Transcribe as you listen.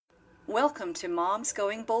Welcome to Moms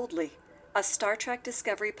Going Boldly, a Star Trek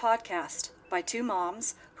Discovery podcast by two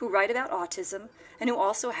moms who write about autism and who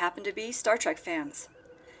also happen to be Star Trek fans.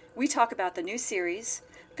 We talk about the new series,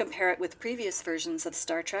 compare it with previous versions of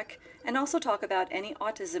Star Trek, and also talk about any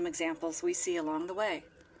autism examples we see along the way.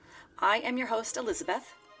 I am your host,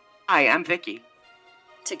 Elizabeth. Hi, I'm Vicky.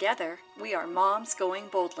 Together, we are Moms Going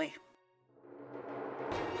Boldly.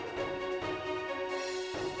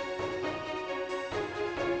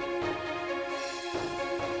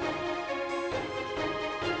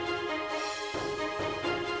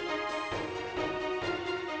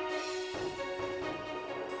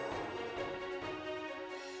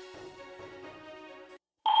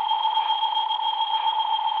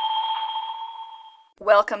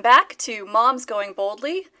 Welcome back to Moms Going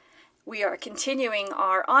Boldly. We are continuing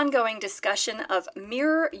our ongoing discussion of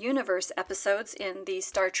Mirror Universe episodes in the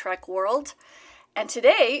Star Trek world. And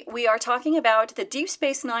today we are talking about the Deep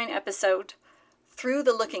Space Nine episode, Through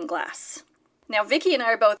the Looking Glass. Now, Vicky and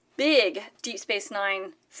I are both big Deep Space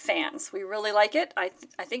Nine fans. We really like it. I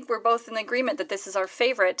think we're both in agreement that this is our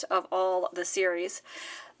favorite of all the series.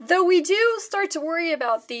 Though we do start to worry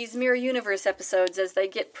about these Mirror Universe episodes as they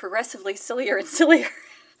get progressively sillier and sillier.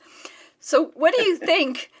 So what do you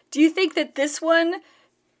think? Do you think that this one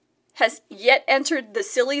has yet entered the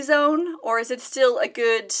silly zone, or is it still a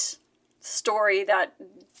good story that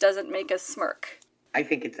doesn't make us smirk? I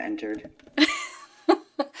think it's entered.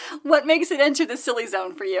 What makes it enter the silly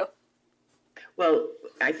zone for you? Well,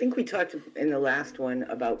 I think we talked in the last one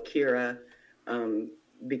about Kira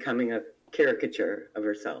becoming a caricature of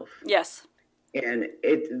herself. Yes. And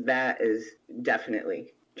that is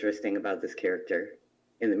definitely interesting about this character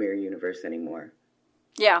in the Mirror Universe anymore.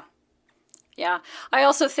 Yeah. I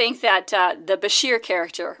also think that the Bashir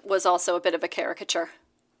character was also a bit of a caricature.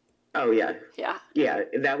 Oh, yeah. Yeah,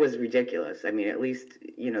 that was ridiculous. I mean, at least,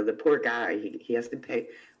 the poor guy, he has to play,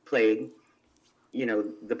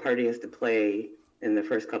 the part he has to play in the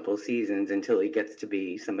first couple of seasons until he gets to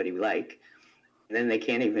be somebody we like. And then they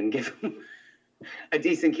can't even give him a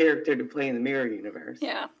decent character to play in the Mirror Universe.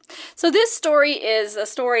 Yeah. So this story is a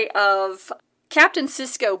story of Captain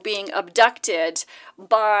Sisko being abducted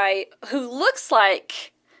by who looks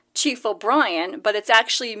like Chief O'Brien, but it's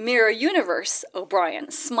actually Mirror Universe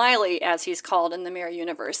O'Brien, Smiley as he's called in the Mirror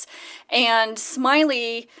Universe. And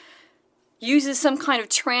Smiley uses some kind of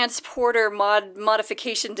transporter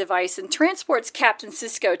modification device and transports Captain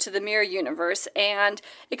Sisko to the Mirror Universe and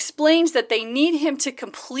explains that they need him to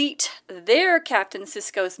complete their Captain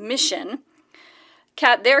Sisko's mission.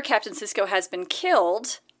 Their Captain Sisko has been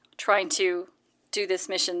killed trying to do this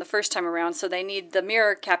mission the first time around, so they need the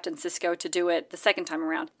Mirror Captain Sisko to do it the second time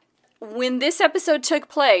around. When this episode took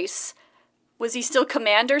place, was he still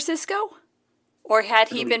Commander Sisko? Or had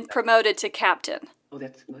he been promoted to Captain? Oh,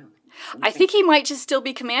 that's, well... I think he might just still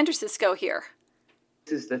be Commander Sisko here.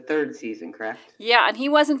 This is the third season, correct? Yeah, and he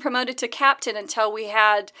wasn't promoted to Captain until we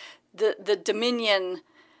had the Dominion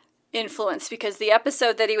influence, because the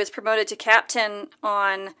episode that he was promoted to Captain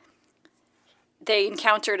on, they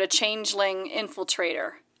encountered a changeling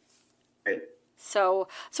infiltrator. Right. So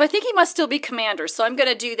I think he must still be Commander. So I'm going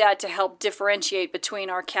to do that to help differentiate between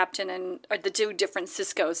our Captain and the two different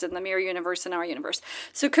Siskos in the Mirror Universe and our universe.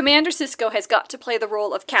 So Commander Sisko has got to play the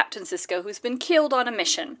role of Captain Sisko, who's been killed on a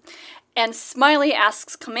mission. And Smiley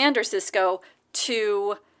asks Commander Sisko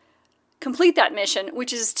to complete that mission,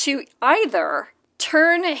 which is to either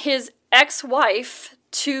turn his ex-wife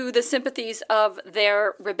to the sympathies of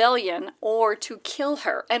their rebellion or to kill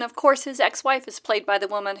her. And of course his ex-wife is played by the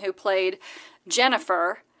woman who played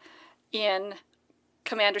Jennifer in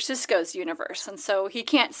Commander Sisko's universe. And so he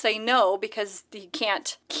can't say no because he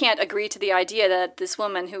can't agree to the idea that this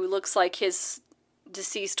woman who looks like his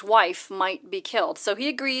deceased wife might be killed. So he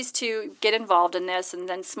agrees to get involved in this, and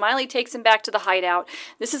then Smiley takes him back to the hideout.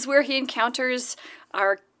 This is where he encounters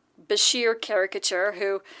our Bashir caricature,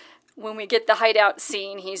 who, when we get the hideout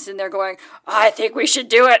scene, he's in there going, "I think we should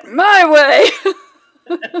do it my way."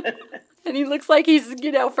 And he looks like he's,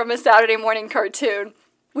 from a Saturday morning cartoon.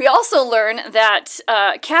 We also learn that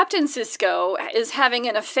Captain Sisko is having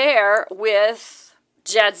an affair with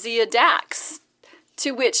Jadzia Dax,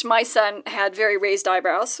 to which my son had very raised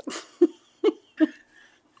eyebrows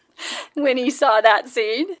when he saw that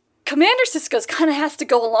scene. Commander Sisko kind of has to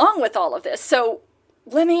go along with all of this. So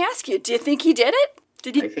let me ask you, do you think he did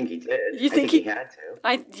it? I think he did. You think he had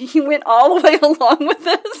to? He went all the way along with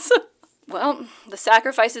this? Well, the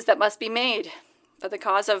sacrifices that must be made for the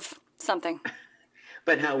cause of something.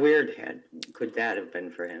 But how weird could that have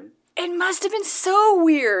been for him? It must have been so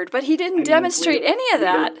weird, but he didn't demonstrate any of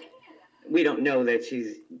that. we don't know that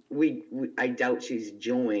I doubt she's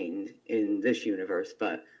joined in this universe,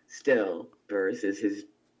 but still, Verse is his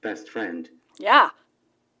best friend. Yeah.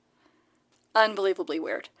 Unbelievably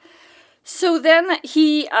weird. So then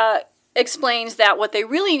he explains that what they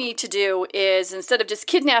really need to do is, instead of just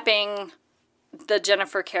kidnapping the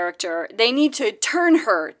Jennifer character, they need to turn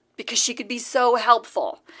her because she could be so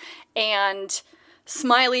helpful. And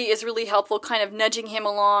Smiley is really helpful, kind of nudging him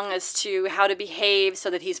along as to how to behave so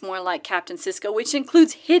that he's more like Captain Sisko, which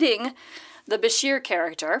includes hitting the Bashir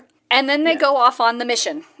character. And then they go off on the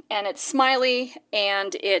mission. And it's Smiley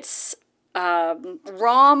and it's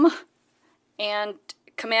Rom and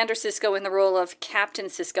Commander Sisko in the role of Captain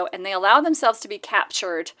Sisko. And they allow themselves to be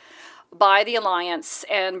captured by the Alliance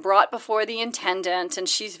and brought before the Intendant, and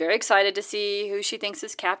she's very excited to see who she thinks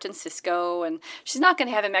is Captain Sisko, and she's not going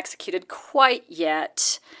to have him executed quite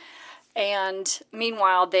yet. And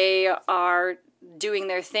meanwhile, they are doing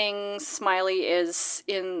their thing. Smiley is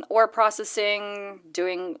in ore processing,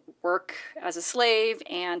 doing work as a slave,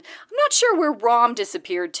 and I'm not sure where Rom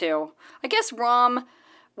disappeared to. I guess Rom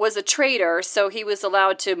was a traitor, so he was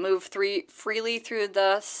allowed to move freely through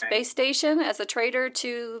the space station as a traitor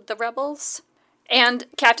to the rebels. And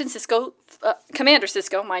Captain Sisko, Commander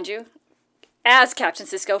Sisko, mind you, as Captain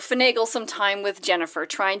Sisko, finagles some time with Jennifer,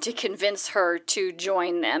 trying to convince her to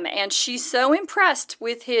join them. And she's so impressed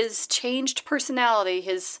with his changed personality,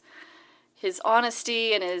 his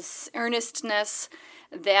honesty and his earnestness,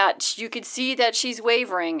 that you could see that she's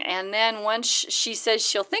wavering. And then once she says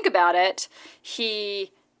she'll think about it,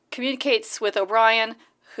 he communicates with O'Brien,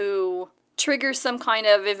 who triggers some kind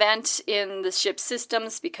of event in the ship's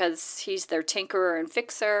systems because he's their tinkerer and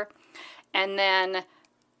fixer. And then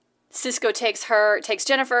Sisko takes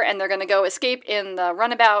Jennifer, and they're going to go escape in the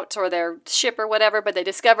runabout or their ship or whatever, but they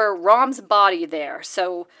discover Rom's body there.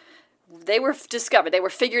 So they were discovered. They were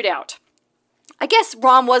figured out. I guess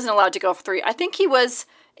Rom wasn't allowed to go free. I think he was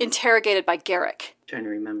interrogated by Garak. Trying to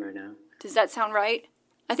remember now. Does that sound right?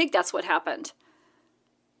 I think that's what happened.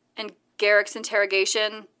 And Garak's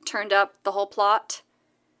interrogation turned up the whole plot.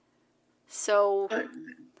 So...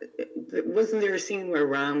 wasn't there a scene where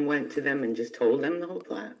Rom went to them and just told them the whole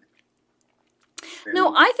plot?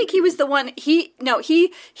 No, I think he was the one... He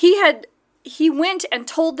went and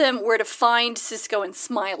told them where to find Sisko and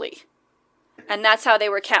Smiley. And that's how they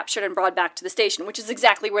were captured and brought back to the station, which is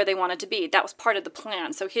exactly where they wanted to be. That was part of the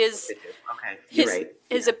plan. So his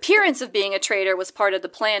appearance of being a traitor was part of the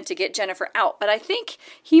plan to get Jennifer out. But I think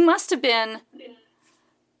he must have been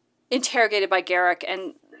interrogated by Garak,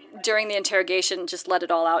 and during the interrogation just let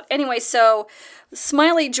it all out. Anyway, so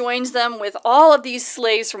Smiley joins them with all of these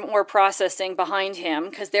slaves from ore processing behind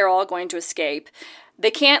him because they're all going to escape.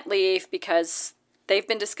 They can't leave because they've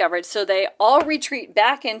been discovered, so they all retreat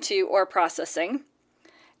back into ore processing,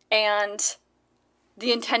 and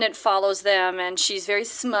the Intendant follows them, and she's very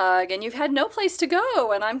smug, and you've had no place to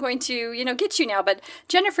go, and I'm going to, get you now, but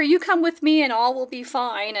Jennifer, you come with me, and all will be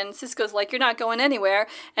fine, and Sisko's like, you're not going anywhere,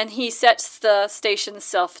 and he sets the station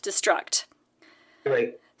self-destruct.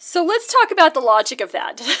 Right. So let's talk about the logic of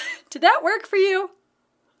that. Did that work for you?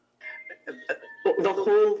 The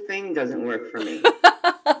whole thing doesn't work for me.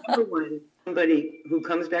 Number one, somebody who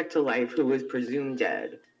comes back to life who was presumed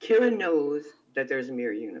dead. Kira knows that there's a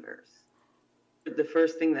mirror universe. The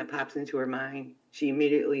first thing that pops into her mind, she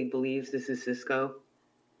immediately believes this is Sisko,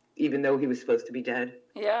 even though he was supposed to be dead.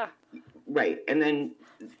 Yeah. Right. And then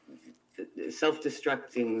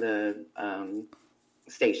self-destructing the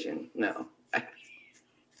station. No.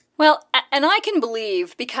 Well, and I can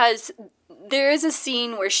believe, because there is a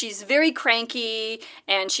scene where she's very cranky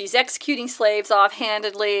and she's executing slaves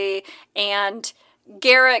offhandedly, and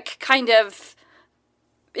Garak kind of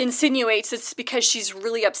insinuates it's because she's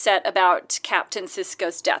really upset about Captain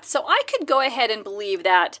Sisko's death. So I could go ahead and believe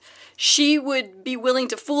that she would be willing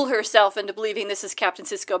to fool herself into believing this is Captain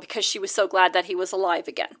Sisko because she was so glad that he was alive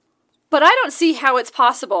again. But I don't see how it's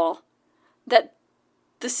possible that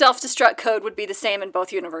the self-destruct code would be the same in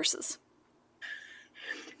both universes.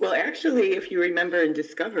 Well, actually, if you remember in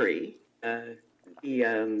Discovery, the what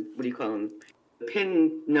do you call them?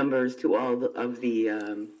 Pin numbers to all of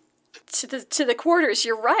the to the quarters.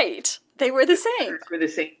 You're right. They were the same. Were the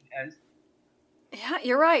same as. Yeah,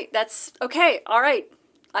 you're right. That's okay. All right.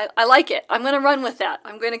 I like it. I'm going to run with that.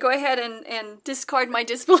 I'm going to go ahead and discard my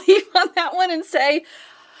disbelief on that one and say,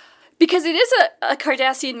 because it is a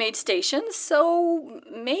Cardassian-made station, so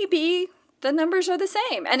maybe the numbers are the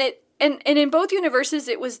same. And in both universes,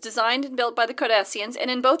 it was designed and built by the Cardassians, and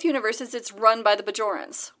in both universes, it's run by the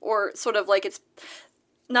Bajorans, or sort of like it's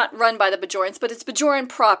not run by the Bajorans, but it's Bajoran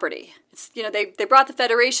property. It's they brought the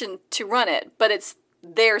Federation to run it, but it's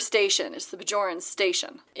their station. It's the Bajoran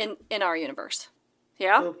station in our universe.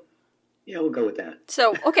 Yeah? Well, yeah, we'll go with that.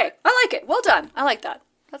 So, okay. I like it. Well done. I like that.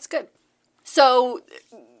 That's good. So,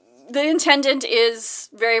 the intendant is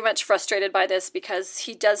very much frustrated by this because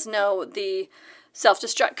he does know the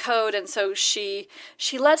self-destruct code, and so she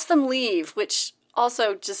lets them leave, which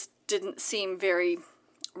also just didn't seem very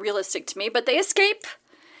realistic to me. But they escape,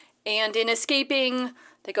 and in escaping,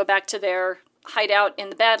 they go back to their hideout in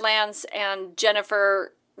the Badlands, and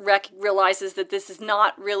Jennifer realizes that this is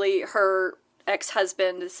not really her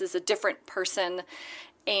ex-husband. This is a different person.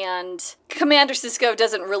 And Commander Sisko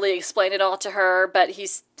doesn't really explain it all to her, but he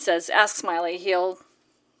says, ask Smiley, he'll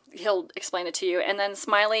explain it to you. And then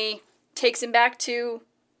Smiley takes him back to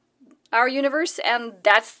our universe, and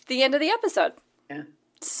that's the end of the episode. Yeah.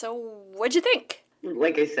 So what'd you think?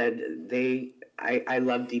 Like I said, I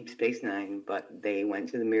love Deep Space Nine, but they went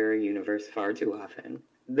to the mirror universe far too often.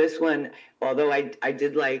 This one, although I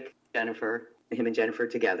did like him and Jennifer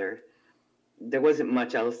together, there wasn't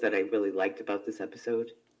much else that I really liked about this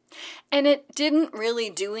episode. And it didn't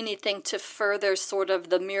really do anything to further sort of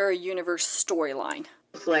the mirror universe storyline.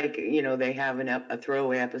 It's like, they have a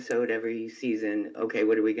throwaway episode every season. Okay,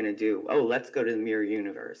 what are we going to do? Oh, let's go to the mirror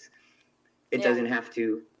universe. It doesn't have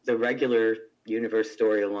to, the regular universe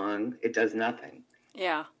story along, it does nothing.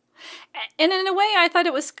 Yeah. And in a way, I thought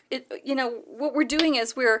what we're doing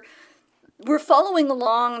is we're following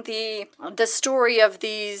along the story of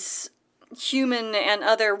these human and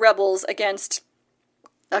other rebels against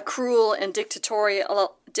a cruel and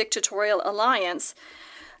dictatorial alliance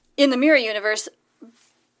in the mirror universe.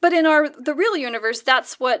 But in the real universe,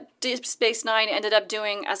 that's what Deep Space Nine ended up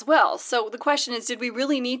doing as well. So the question is, did we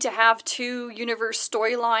really need to have two universe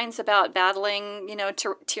storylines about battling,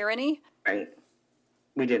 tyranny? Right.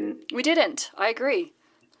 We didn't. We didn't. I agree.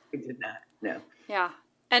 We did not. No. Yeah.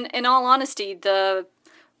 And in all honesty, the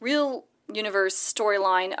real universe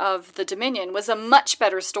storyline of the Dominion was a much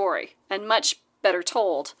better story and much better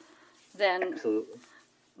told than Absolutely.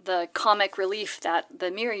 The comic relief that the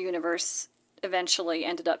mirror universe eventually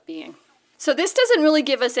ended up being. So this doesn't really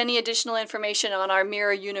give us any additional information on our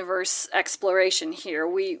mirror universe exploration here.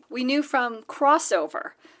 We knew from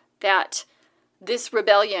Crossover that this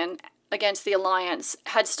rebellion against the Alliance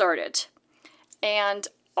had started. And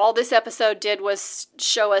all this episode did was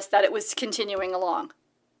show us that it was continuing along.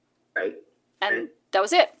 Right. And that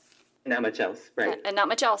was it. Not much else, right. And not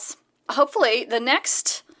much else. Hopefully, the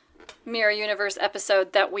next Mirror Universe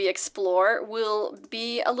episode that we explore will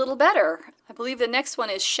be a little better. I believe the next one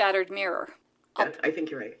is Shattered Mirror. I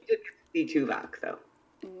think you're right. We did see Tuvok, though.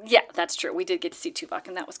 Yeah, that's true. We did get to see Tuvok,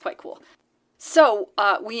 and that was quite cool. So,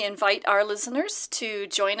 we invite our listeners to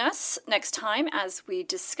join us next time as we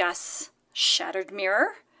discuss Shattered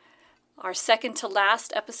Mirror, our second to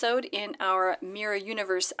last episode in our Mirror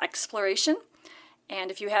Universe exploration.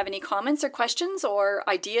 And if you have any comments or questions or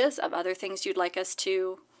ideas of other things you'd like us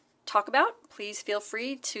to talk about, please feel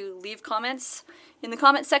free to leave comments in the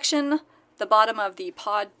comment section, the bottom of the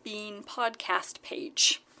Podbean podcast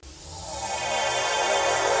page.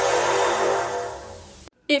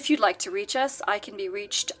 If you'd like to reach us, I can be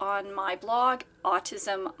reached on my blog,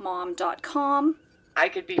 autismmom.com. I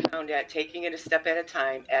could be found at Taking It a Step at a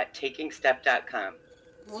Time at takingstep.com.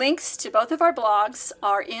 Links to both of our blogs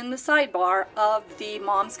are in the sidebar of the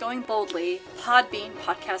Moms Going Boldly Podbean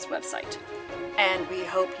podcast website. And we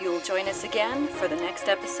hope you'll join us again for the next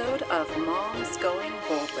episode of Moms Going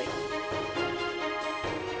Boldly.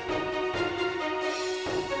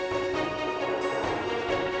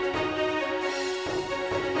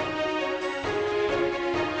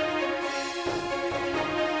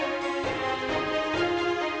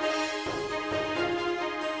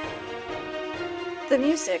 The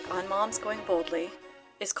music on Moms Going Boldly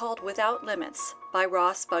is called Without Limits by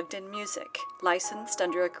Ross Bugden Music, licensed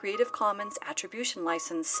under a Creative Commons Attribution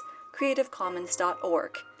License,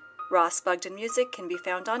 creativecommons.org. Ross Bugden Music can be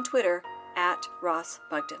found on Twitter at Ross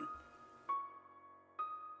Bugden.